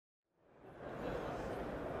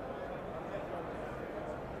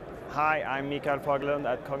Hi, I'm Mikael Fagerlund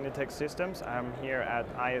at Cognitec Systems. I'm here at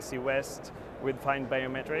ISC West with Find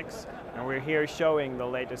Biometrics, and we're here showing the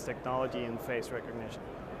latest technology in face recognition.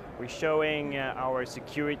 We're showing our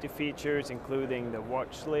security features, including the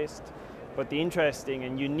watch list, but the interesting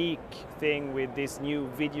and unique thing with this new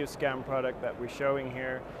video scan product that we're showing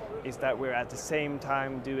here is that we're at the same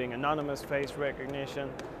time doing anonymous face recognition,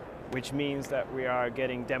 which means that we are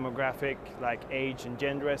getting demographic, like age and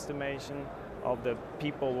gender estimation of the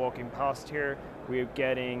people walking past here. We're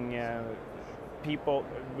getting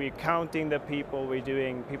we're counting the people, we're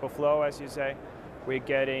doing people flow, as you say. We're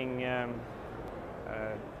getting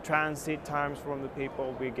transit times from the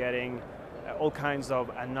people, we're getting all kinds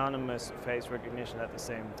of anonymous face recognition at the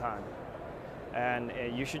same time. And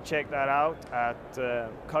you should check that out at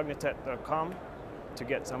cognitec.com to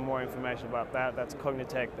get some more information about that. That's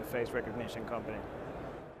Cognitec, the face recognition company.